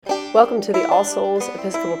Welcome to the All Souls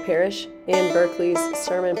Episcopal Parish in Berkeley's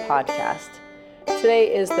Sermon Podcast.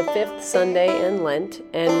 Today is the fifth Sunday in Lent,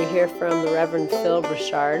 and we hear from the Reverend Phil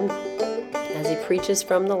Brochard as he preaches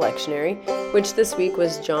from the lectionary, which this week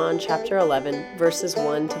was John chapter 11, verses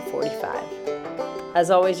 1 to 45. As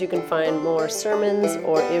always, you can find more sermons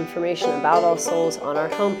or information about All Souls on our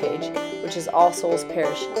homepage, which is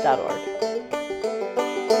allsoulsparish.org.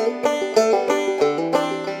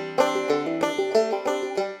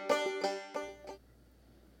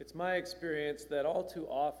 It's my experience that all too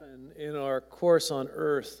often in our course on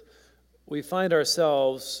earth, we find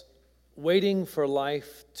ourselves waiting for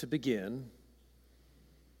life to begin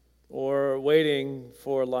or waiting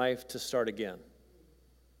for life to start again.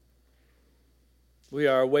 We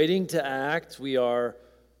are waiting to act. We are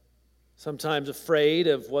sometimes afraid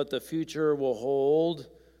of what the future will hold.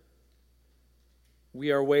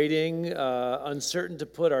 We are waiting, uncertain to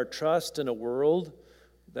put our trust in a world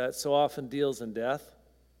that so often deals in death.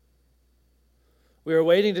 We are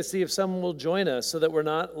waiting to see if someone will join us so that we're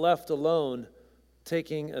not left alone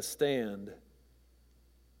taking a stand.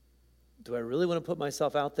 Do I really want to put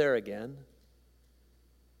myself out there again?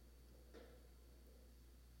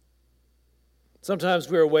 Sometimes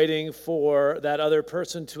we are waiting for that other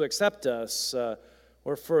person to accept us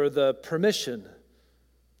or for the permission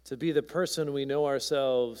to be the person we know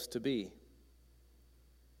ourselves to be.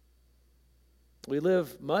 We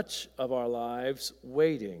live much of our lives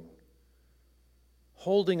waiting,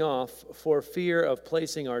 holding off for fear of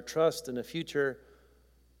placing our trust in a future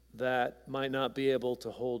that might not be able to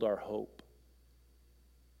hold our hope.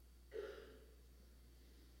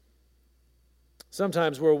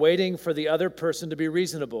 Sometimes we're waiting for the other person to be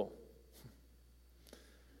reasonable.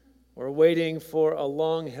 We're waiting for a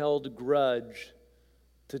long-held grudge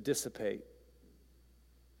to dissipate.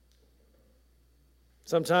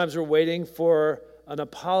 Sometimes we're waiting for an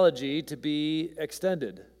apology to be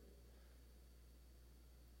extended.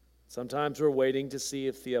 Sometimes we're waiting to see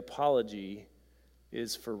if the apology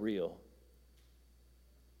is for real.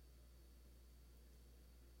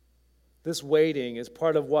 This waiting is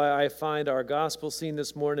part of why I find our gospel scene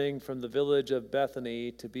this morning from the village of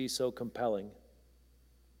Bethany to be so compelling.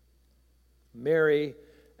 Mary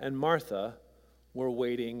and Martha were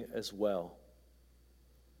waiting as well.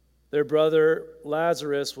 Their brother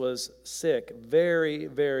Lazarus was sick, very,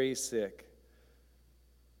 very sick.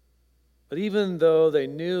 But even though they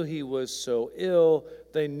knew he was so ill,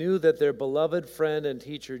 they knew that their beloved friend and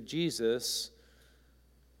teacher Jesus,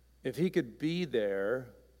 if he could be there,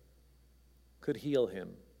 could heal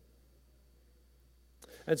him.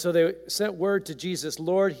 And so they sent word to Jesus,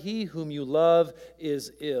 "Lord, he whom you love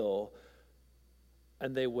is ill."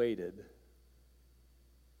 And they waited.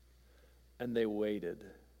 And they waited.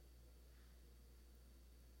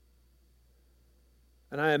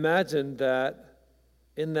 And I imagine that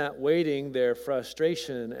in that waiting, their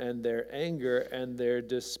frustration and their anger and their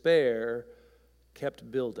despair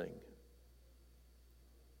kept building.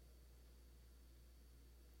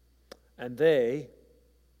 And they,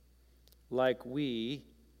 like we,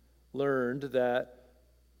 learned that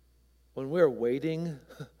when we're waiting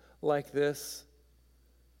like this,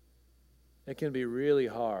 it can be really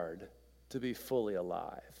hard to be fully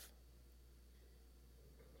alive.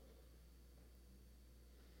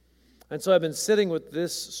 And so I've been sitting with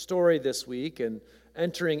this story this week and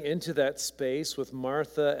entering into that space with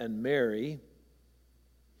Martha and Mary.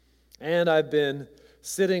 And I've been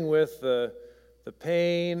sitting with the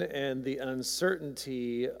pain and the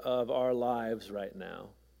uncertainty of our lives right now.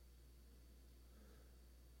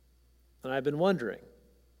 And I've been wondering,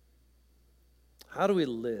 how do we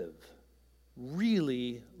live?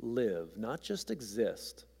 Really live, not just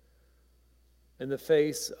exist, in the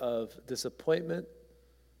face of disappointment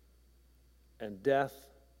and death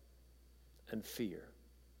and fear.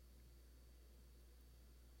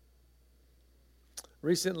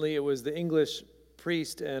 Recently, it was the English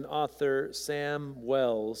priest and author Sam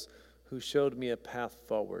Wells who showed me a path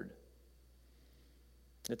forward.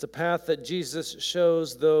 It's a path that Jesus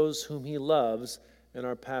shows those whom he loves in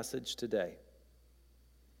our passage today.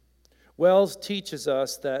 Wells teaches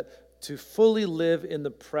us that to fully live in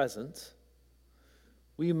the present,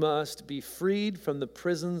 we must be freed from the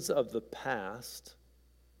prisons of the past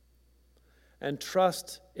and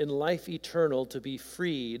trust in life eternal to be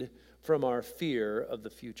freed from our fear of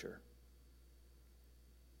the future.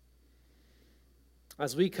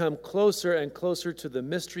 As we come closer and closer to the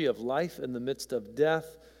mystery of life in the midst of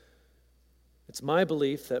death, it's my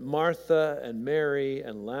belief that Martha and Mary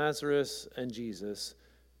and Lazarus and Jesus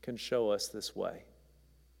can show us this way.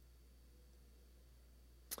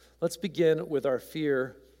 Let's begin with our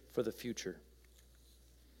fear for the future.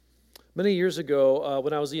 Many years ago,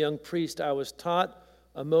 when I was a young priest, I was taught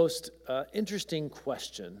a most interesting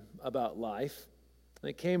question about life.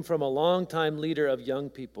 It came from a longtime leader of young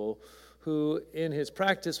people who, in his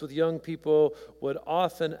practice with young people, would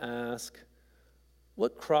often ask,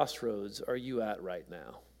 "What crossroads are you at right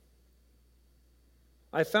now?"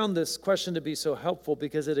 I found this question to be so helpful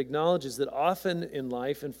because it acknowledges that often in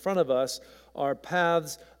life, in front of us, are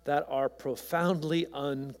paths that are profoundly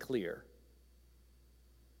unclear.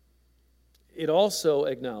 It also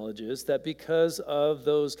acknowledges that because of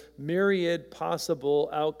those myriad possible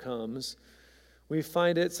outcomes, we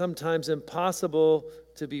find it sometimes impossible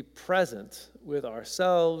to be present with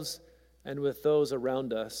ourselves and with those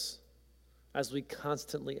around us as we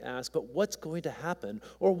constantly ask, but what's going to happen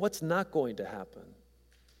or what's not going to happen?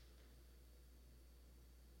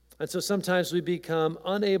 And so sometimes we become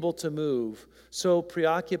unable to move, so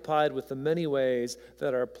preoccupied with the many ways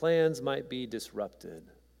that our plans might be disrupted.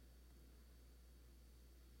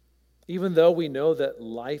 Even though we know that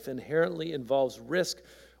life inherently involves risk,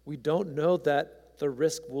 we don't know that the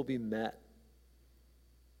risk will be met.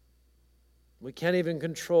 We can't even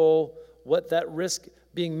control what that risk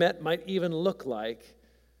being met might even look like.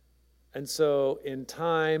 And so in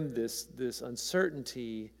time, this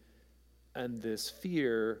uncertainty and this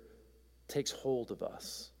fear takes hold of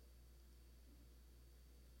us.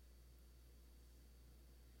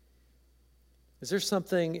 Is there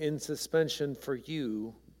something in suspension for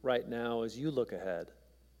you right now as you look ahead?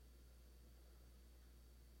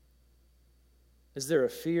 Is there a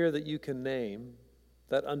fear that you can name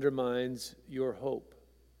that undermines your hope?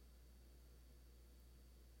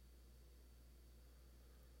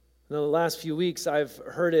 In the last few weeks, I've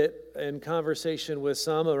heard it in conversation with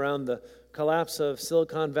some around the collapse of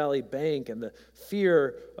Silicon Valley Bank and the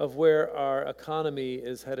fear of where our economy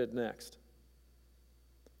is headed next.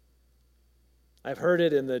 I've heard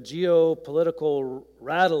it in the geopolitical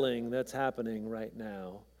rattling that's happening right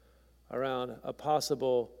now around a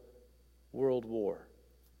possible world war.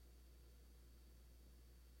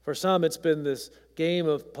 For some, it's been this game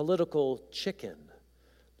of political chicken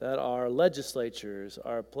that our legislatures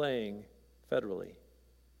are playing federally.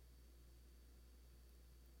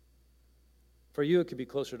 For you, it could be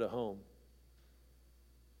closer to home.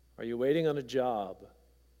 Are you waiting on a job,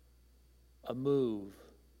 a move,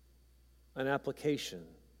 an application,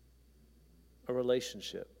 a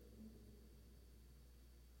relationship?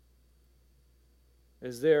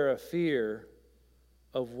 Is there a fear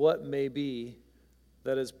of what may be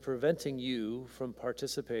that is preventing you from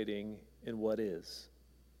participating in what is?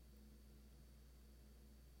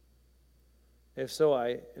 If so,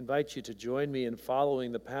 I invite you to join me in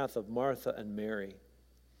following the path of Martha and Mary.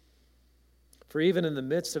 For even in the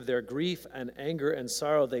midst of their grief and anger and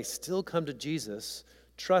sorrow, they still come to Jesus,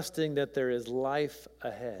 trusting that there is life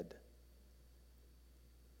ahead.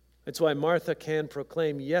 It's why Martha can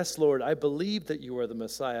proclaim, "Yes, Lord, I believe that you are the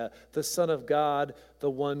Messiah, the Son of God, the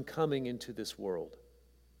one coming into this world."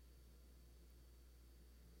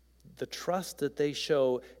 The trust that they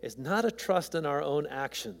show is not a trust in our own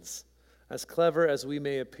actions, as clever as we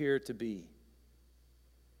may appear to be.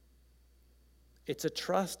 It's a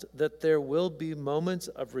trust that there will be moments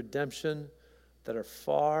of redemption that are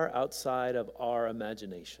far outside of our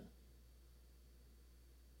imagination.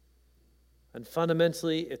 And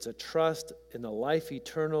fundamentally, it's a trust in the life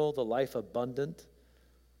eternal, the life abundant,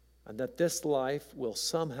 and that this life will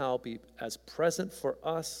somehow be as present for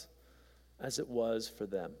us as it was for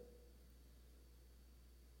them.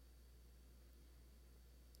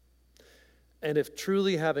 And if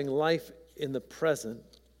truly having life in the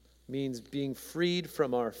present means being freed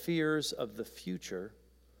from our fears of the future,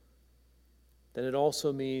 then it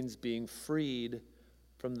also means being freed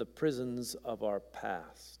from the prisons of our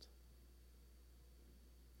past.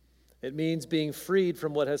 It means being freed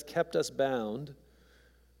from what has kept us bound,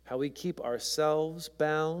 how we keep ourselves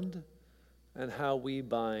bound, and how we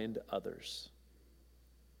bind others.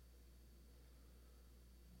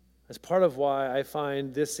 As part of why I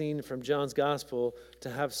find this scene from John's Gospel to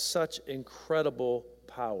have such incredible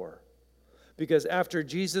power. Because after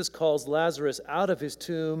Jesus calls Lazarus out of his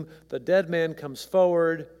tomb, the dead man comes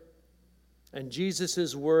forward, and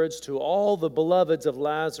Jesus' words to all the beloveds of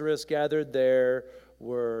Lazarus gathered there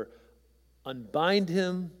were, "Unbind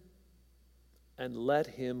him and let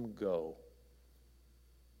him go."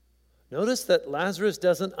 Notice that Lazarus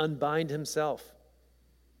doesn't unbind himself.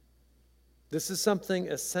 This is something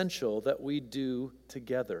essential that we do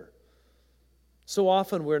together. So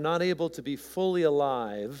often we're not able to be fully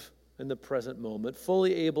alive in the present moment,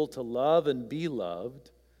 fully able to love and be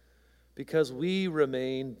loved, because we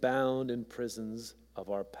remain bound in prisons of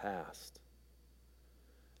our past.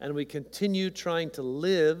 and we continue trying to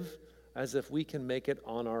live as if we can make it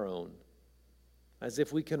on our own, as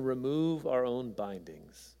if we can remove our own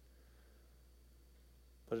bindings.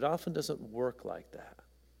 But it often doesn't work like that.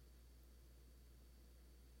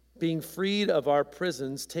 Being freed of our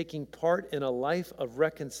prisons, taking part in a life of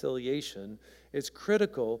reconciliation, is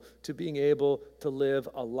critical to being able to live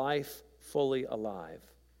a life fully alive.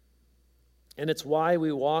 And it's why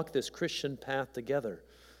we walk this Christian path together.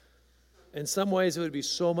 In some ways, it would be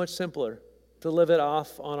so much simpler to live it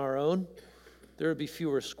off on our own. There would be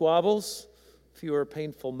fewer squabbles, fewer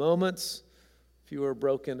painful moments, fewer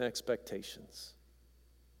broken expectations.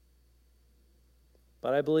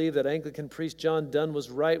 But I believe that Anglican priest John Donne was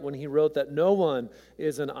right when he wrote that no one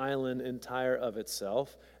is an island entire of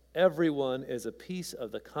itself. Everyone is a piece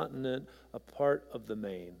of the continent, a part of the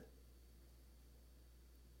main.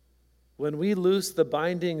 When we loose the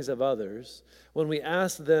bindings of others, when we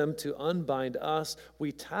ask them to unbind us,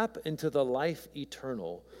 we tap into the life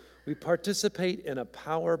eternal. We participate in a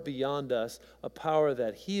power beyond us, a power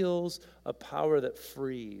that heals, a power that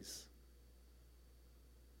frees.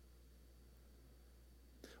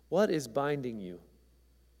 What is binding you,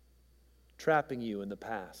 trapping you in the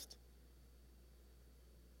past?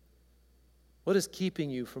 What is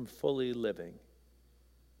keeping you from fully living?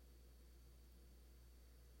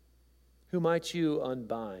 Who might you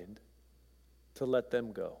unbind to let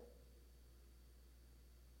them go?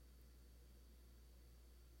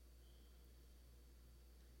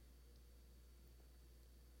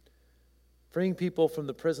 Freeing people from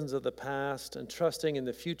the prisons of the past and trusting in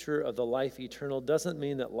the future of the life eternal doesn't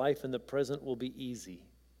mean that life in the present will be easy.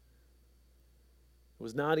 It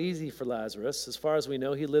was not easy for Lazarus. As far as we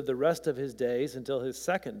know, he lived the rest of his days until his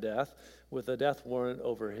second death with a death warrant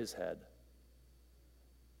over his head.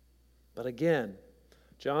 But again,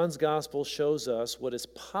 John's gospel shows us what is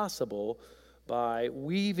possible by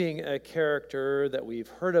weaving a character that we've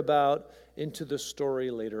heard about into the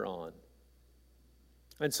story later on.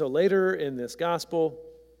 And so later in this gospel,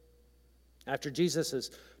 after Jesus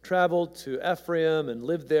has traveled to Ephraim and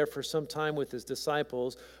lived there for some time with his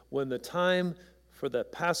disciples, when the time for the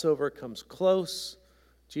Passover comes close,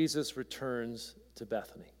 Jesus returns to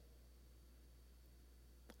Bethany.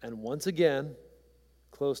 And once again,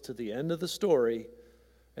 close to the end of the story,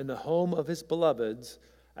 in the home of his beloveds,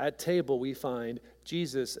 at table we find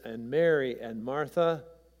Jesus and Mary and Martha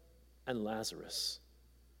and Lazarus.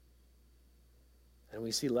 And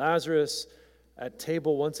we see Lazarus at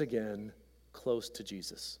table once again, close to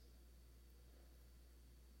Jesus.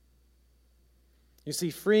 You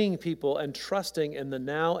see, freeing people and trusting in the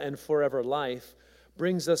now and forever life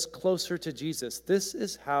brings us closer to Jesus. This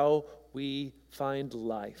is how we find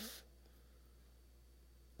life.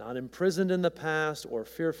 Not imprisoned in the past or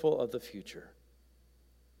fearful of the future.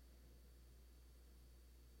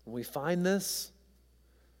 When we find this,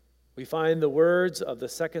 we find the words of the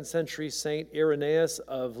 2nd century Saint Irenaeus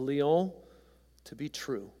of Lyon to be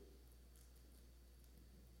true.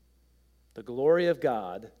 The glory of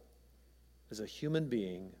God is a human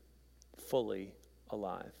being fully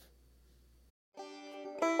alive.